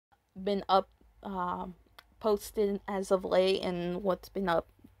been up posted as of late and what's been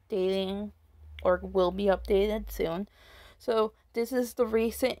updating or will be updated soon. So this is the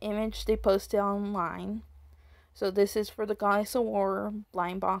recent image they posted online. So this is for the Goddess of War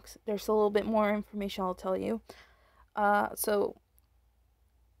blind box. There's a little bit more information I'll tell you. So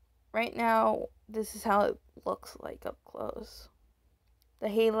right now, this is how it looks like up close. The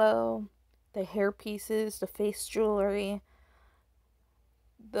halo, the hair pieces, the face jewelry,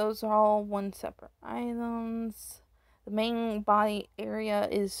 those are all one separate items. The main body area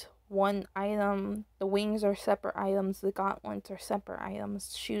is one item. The wings are separate items. The gauntlets are separate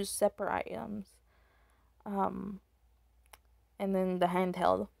items. Shoes separate items. And then the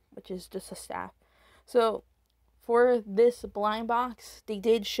handheld, which is just a staff. So for this blind box, they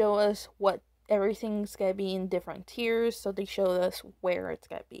did show us what everything's gonna be in different tiers. So they showed us where it's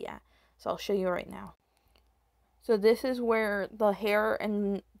gonna be at. So I'll show you right now. So this is where the hair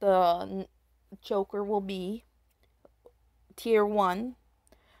and the choker will be. Tier 1.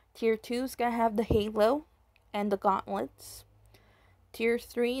 Tier 2 is going to have the halo and the gauntlets. Tier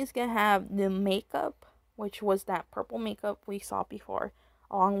 3 is going to have the makeup, which was that purple makeup we saw before,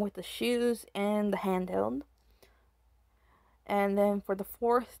 along with the shoes and the handheld. And then for the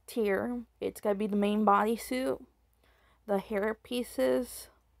 4th tier, it's going to be the main bodysuit, the hair pieces,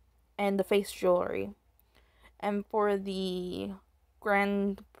 and the face jewelry. And for the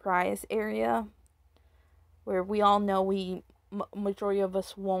grand prize area, where we all know majority of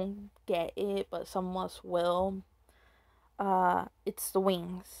us won't get it, but some of us will, it's the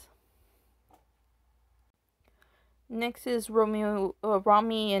wings. Next is Romeo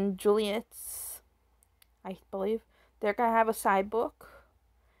and Juliet's, I believe. They're gonna have a side book,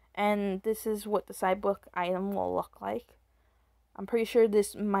 and this is what the side book item will look like. I'm pretty sure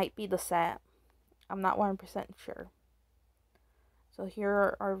this might be the set. I'm not 100% sure. So here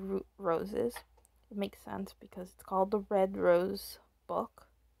are our roses. It makes sense because it's called the Red Rose book.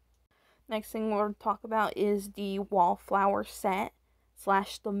 Next thing we'll talk about is the Wallflower set /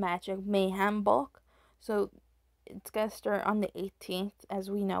 the Magic Mayhem book. So it's going to start on the 18th as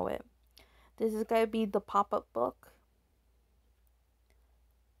we know it. This is going to be the pop-up book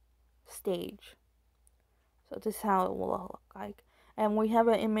stage. So this is how it will look like. And we have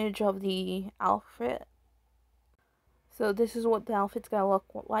an image of the outfit. So this is what the outfit's gonna look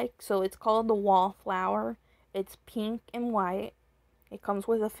like. So it's called the Wallflower. It's pink and white. It comes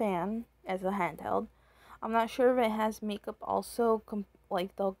with a fan as a handheld. I'm not sure if it has makeup also,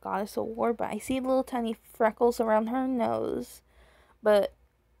 like the Goddess of War, but I see little tiny freckles around her nose.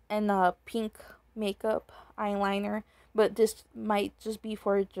 And pink makeup, eyeliner. But this might just be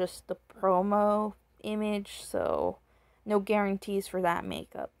for just the promo image, so no guarantees for that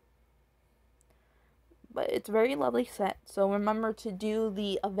makeup. But it's a very lovely set. So remember to do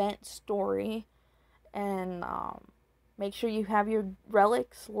the event story and make sure you have your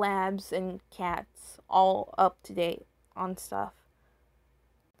relics, labs, and cats all up to date on stuff.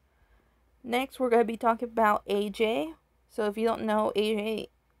 Next, we're going to be talking about AJ. So if you don't know, AJ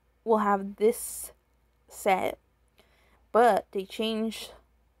will have this set, but they changed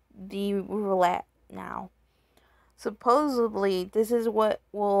the roulette now. Supposedly, this is what it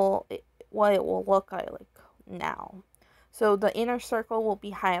will look like now. So the inner circle will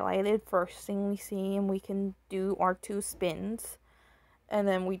be highlighted first thing we see, and we can do our 2 spins. And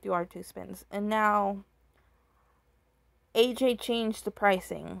then we do our 2 spins. And now AJ changed the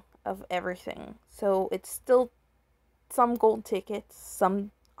pricing of everything. So it's still some gold tickets,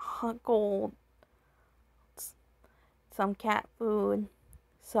 some gold, some cat food,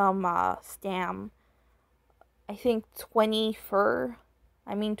 some stam. I think 20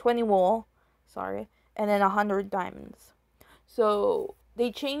 wool, sorry, and then 100 diamonds. So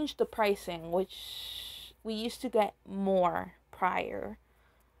they changed the pricing, which we used to get more prior.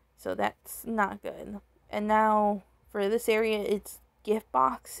 So that's not good. And now for this area, it's gift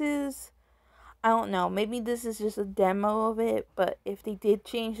boxes. I don't know, maybe this is just a demo of it, but if they did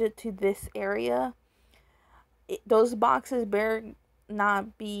change it to this area, those boxes better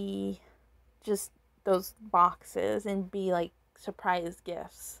not be just those boxes and be like surprise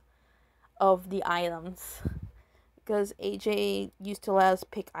gifts of the items, because AJ used to let us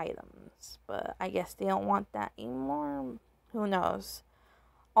pick items, but I guess they don't want that anymore. Who knows?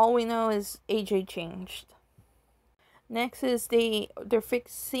 All we know is AJ changed. Next is they're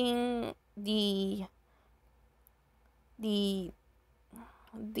fixing these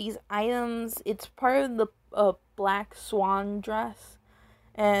items. It's part of the Black Swan dress,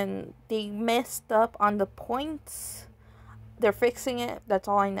 and they messed up on the points. They're fixing it. That's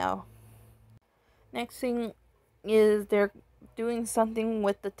all I know. Next thing is they're doing something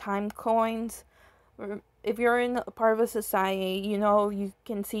with the time coins. If you're in a part of a society, you know, you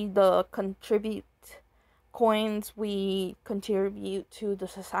can see the contribute coins we contribute to the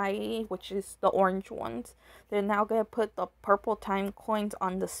society, which is the orange ones. They're now going to put the purple time coins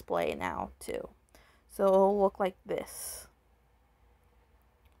on display now too. So it'll look like this,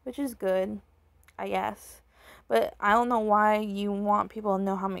 which is good, I guess. But I don't know why you want people to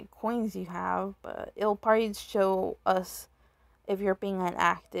know how many coins you have, but it'll probably show us if you're being an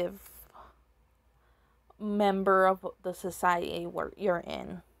active member of the society where you're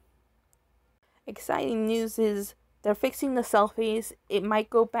in. Exciting news is they're fixing the selfies. It might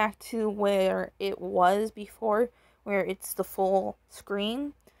go back to where it was before, where it's the full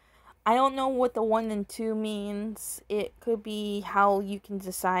screen. I don't know what the 1 and 2 means. It could be how you can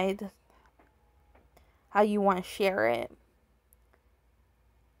decide how you want to share it.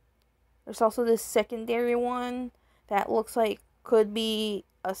 There's also this secondary one that looks like could be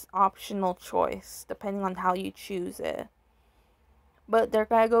an optional choice depending on how you choose it. But they're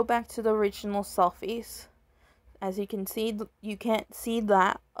gonna go back to the original selfies. As you can see, you can't see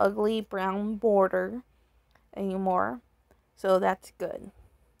that ugly brown border anymore. So that's good.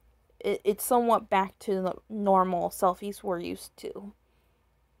 It's somewhat back to the normal selfies we're used to.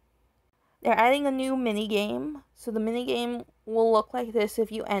 They're adding a new minigame. So the minigame will look like this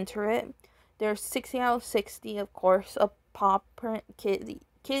if you enter it. There's 60 out of 60, of course, of paw print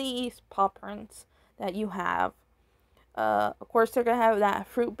kitty's paw prints that you have. Of course, they're going to have that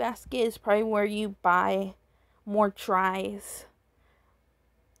fruit basket is probably where you buy more tries.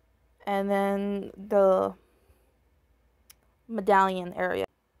 And then the medallion area.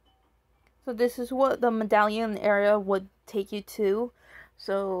 So this is what the medallion area would take you to.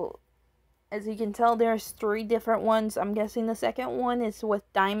 So as you can tell, there's 3 different ones. I'm guessing the second one is with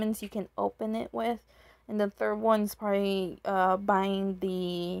diamonds you can open it with. And the third one's probably buying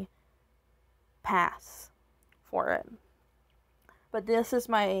the pass for it. But this is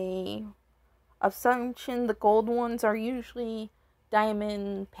my assumption. The gold ones are usually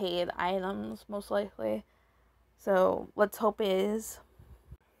diamond paid items, most likely. So let's hope it is.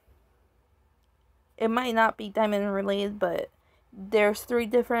 It might not be diamond related, but there's 3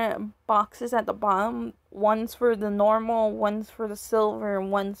 different boxes at the bottom. One's for the normal, one's for the silver,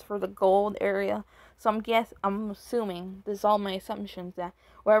 and one's for the gold area. So I'm assuming, this is all my assumptions, that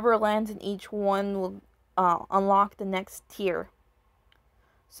whoever lands in each one will unlock the next tier.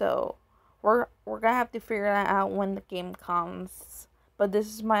 So we're gonna have to figure that out when the game comes. But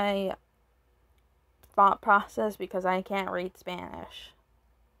this is my thought process because I can't read Spanish.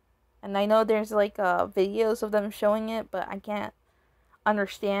 And I know there's like videos of them showing it, but I can't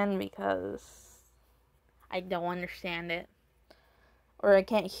understand because I don't understand it. Or I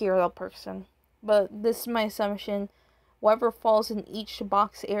can't hear the person. But this is my assumption. Whatever falls in each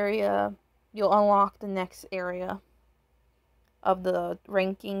box area, you'll unlock the next area of the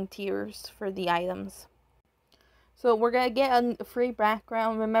ranking tiers for the items. So we're going to get a free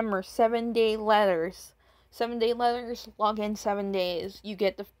background. Remember, 7-day letters. 7-day letters, log in 7 days. You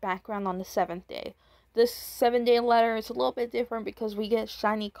get the background on the 7th day. This 7-day letter is a little bit different because we get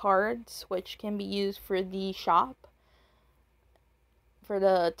shiny cards, which can be used for the shop. For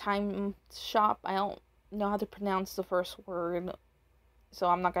the time shop, I don't know how to pronounce the first word, so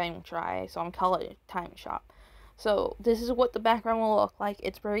I'm not going to try. So I'm calling it time shop. So this is what the background will look like.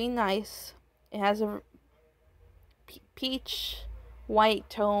 It's very nice. It has a peach white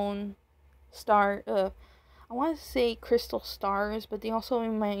tone star. I want to say crystal stars, but they also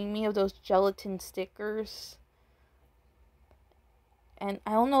remind me of those gelatin stickers. And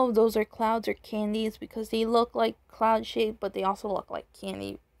I don't know if those are clouds or candies because they look like cloud shaped, but they also look like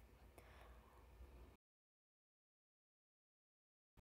candy